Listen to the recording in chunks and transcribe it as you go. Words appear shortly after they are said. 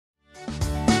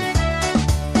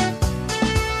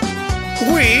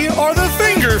We are the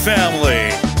finger family.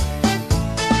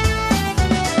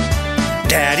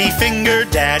 Daddy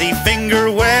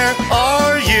finger, where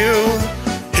are you?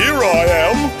 Here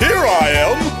I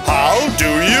am, how do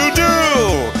you do?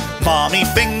 Mommy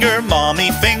finger,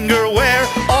 where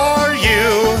are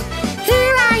you?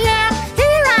 Here I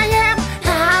am,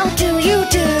 how do you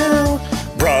do?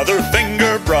 Brother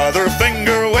finger,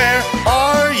 where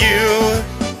are you?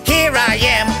 Here I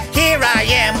am,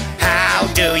 how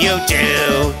do you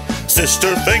do?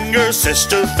 Sister finger,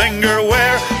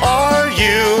 where are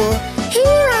you?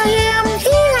 Here I am,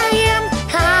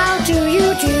 how do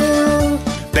you do?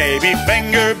 Baby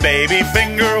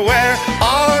finger, where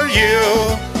are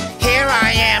you? Here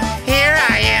I am,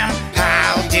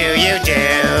 how do you do?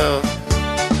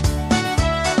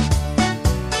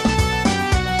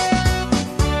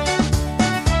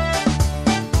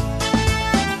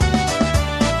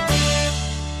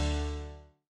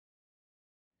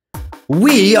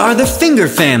 We are the finger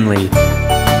family.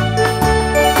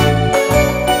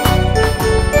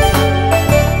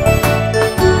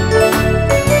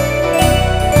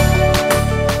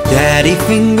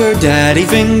 Daddy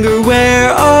finger,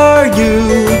 where are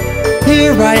you?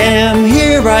 Here I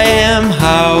am,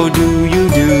 how do you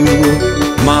do?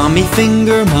 Mommy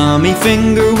finger,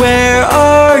 where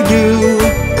are you?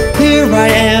 Here I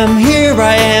am,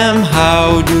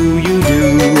 how do you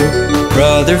do?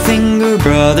 Brother finger,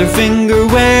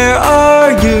 where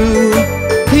are you?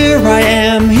 Here I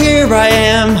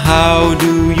am, how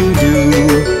do you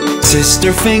do?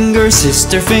 Sister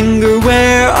finger,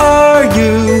 where are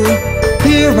you?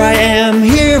 Here I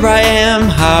am,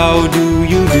 how do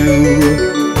you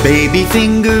do? Baby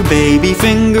finger,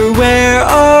 where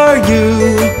are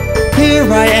you?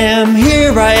 Here I am,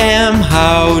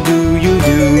 how do you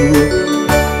do?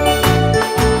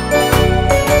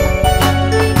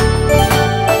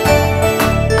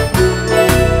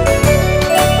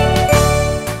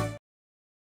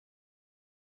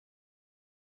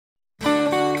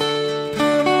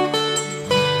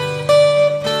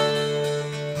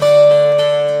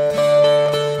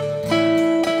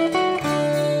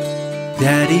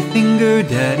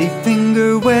 Daddy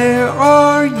finger, where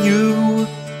are you?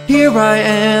 Here I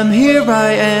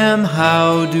am,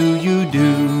 how do you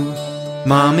do?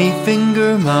 Mommy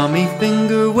finger,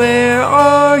 where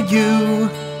are you?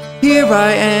 Here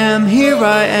I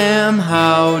am,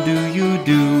 how do you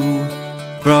do?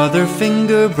 Brother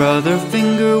finger,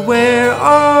 where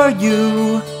are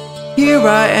you? Here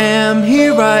I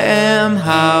am,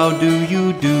 how do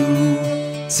you do?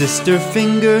 Sister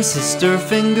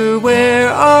finger, where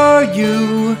are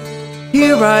you?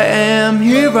 Here I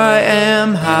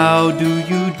am, how do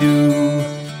you do?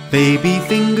 Baby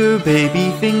finger,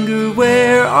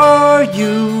 where are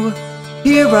you?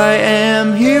 Here I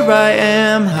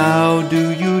am, how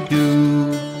do you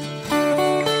do?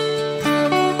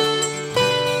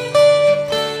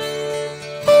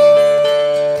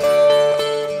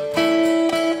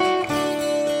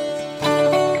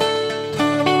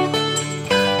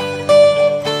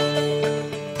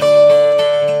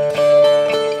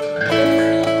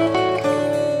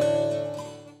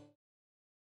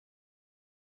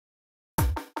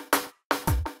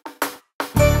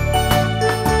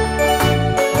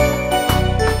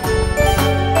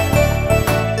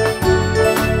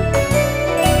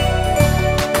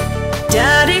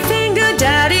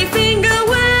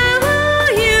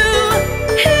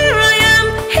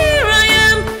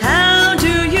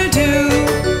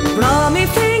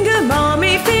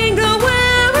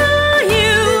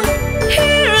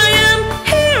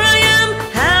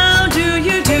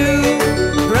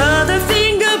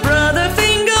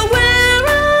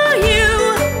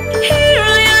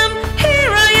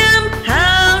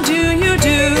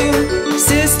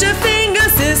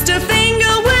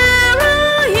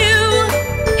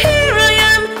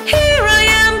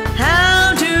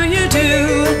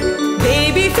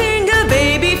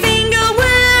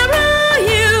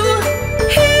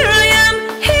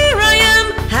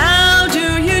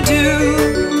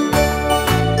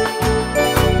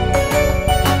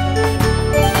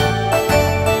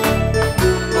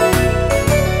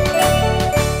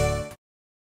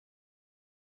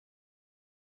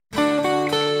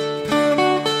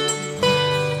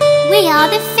 We are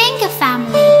the finger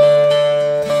family.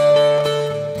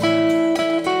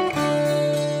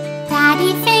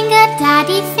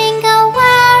 Daddy finger,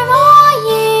 where are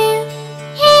you?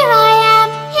 Here I am,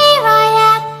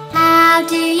 how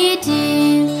do you do?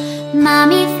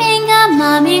 Mommy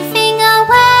finger,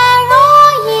 where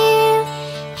are you?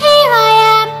 Here I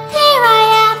am,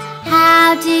 how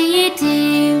do you do?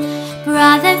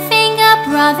 Brother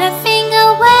finger,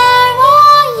 where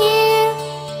are you?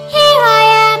 Here I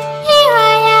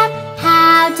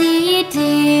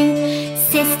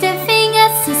Sister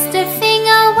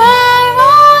finger, where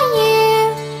are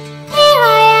you? Here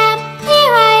I am,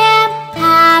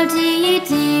 how do you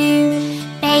do?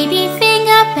 Baby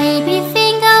finger,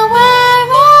 where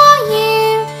are you?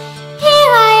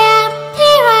 Here I am,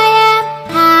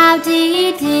 how do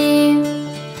you do?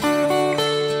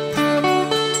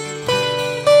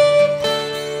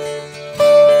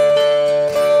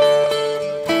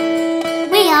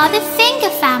 We are the finger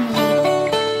family.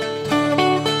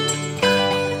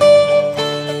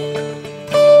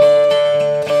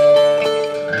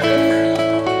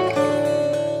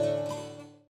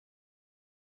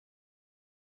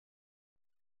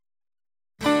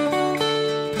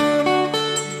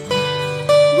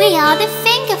 We are the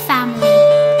finger family.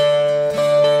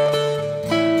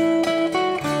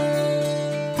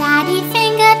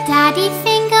 Daddy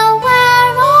finger,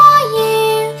 where are you?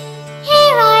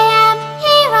 Here I am,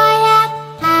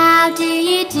 how do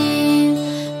you do?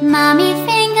 Mommy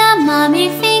finger,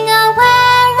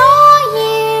 where are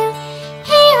you?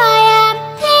 Here I am,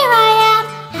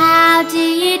 how do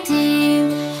you do?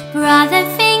 Brother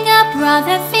finger,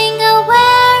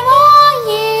 where are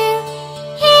you?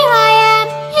 Here I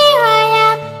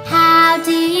am, how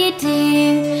do you do?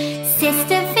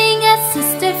 Sister finger,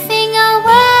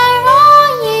 where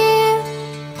are you?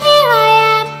 Here I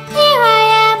am,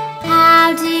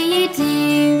 how do you do?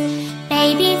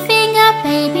 Baby finger,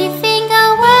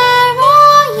 where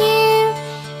are you?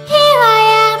 Here I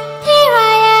am,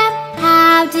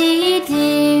 how do you do?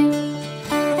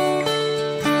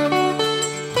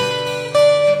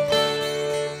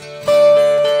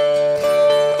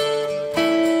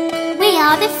 We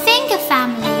are the finger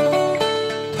family.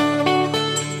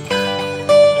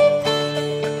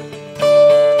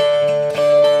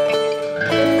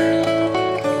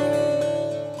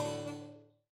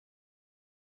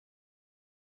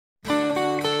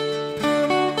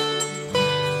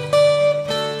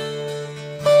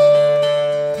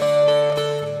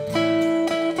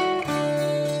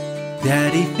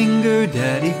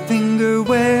 Daddy finger,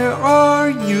 where are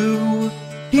you?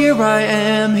 Here I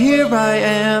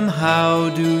am, how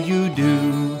do you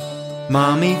do?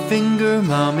 Mommy finger,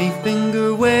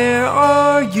 where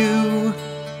are you?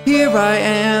 Here I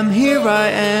am,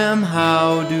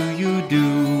 how do you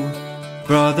do?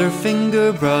 Brother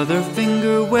finger,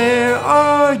 where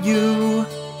are you?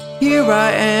 Here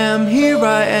I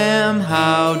am,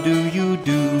 how do you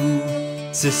do?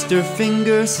 Sister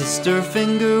finger,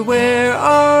 where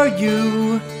are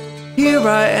you? Here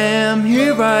I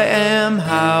am,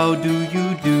 how do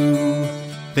you do?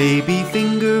 Baby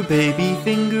finger,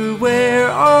 where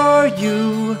are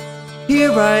you?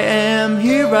 Here I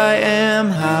am,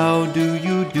 how do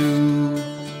you do?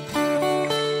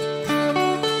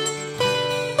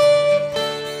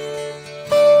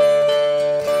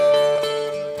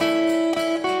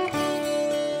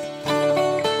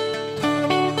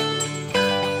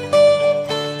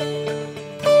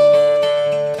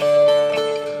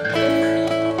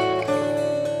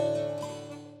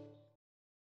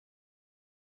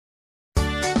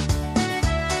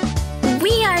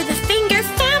 We are the finger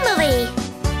family.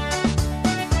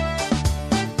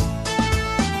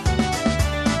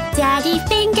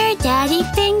 Daddy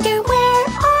finger, where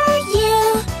are you?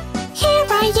 Here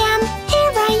I am,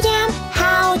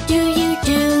 how do you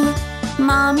do?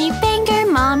 Mommy finger,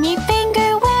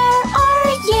 where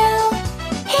are you?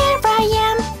 Here I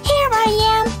am,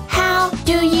 how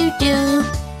do you do?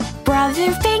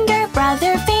 Brother finger,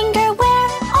 where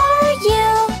are you?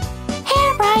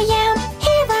 Here I am,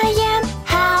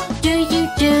 how do you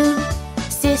do?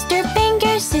 Sister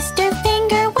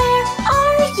finger, where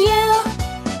are you?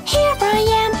 Here I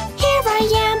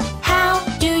am, how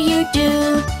do you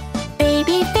do?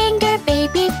 Baby finger,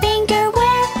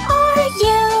 where are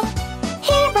you?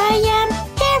 Here I am,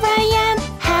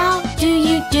 how do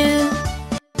you do?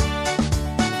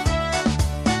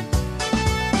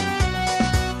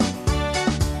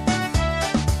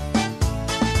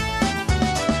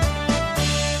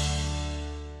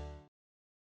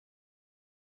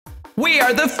 We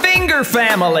are the finger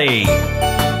family.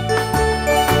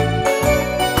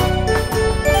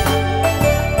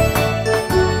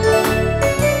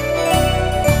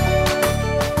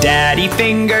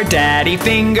 Daddy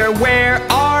finger, where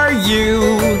are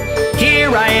you?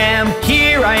 Here I am,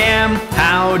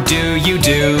 how do you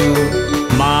do?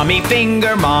 Mommy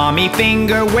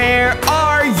finger, where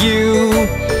are you?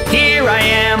 Here I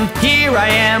am,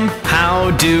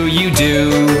 how do you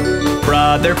do?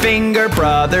 Brother finger,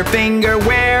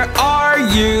 where are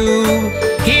you?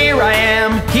 Here I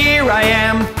am,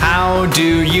 how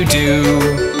do you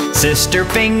do? Sister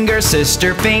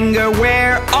finger,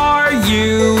 where are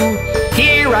you?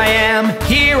 Here I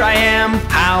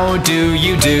how do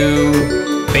you do?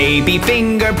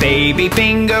 Baby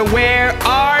finger, where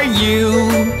are you?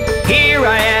 Here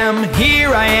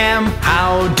I am,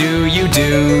 how do you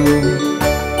do?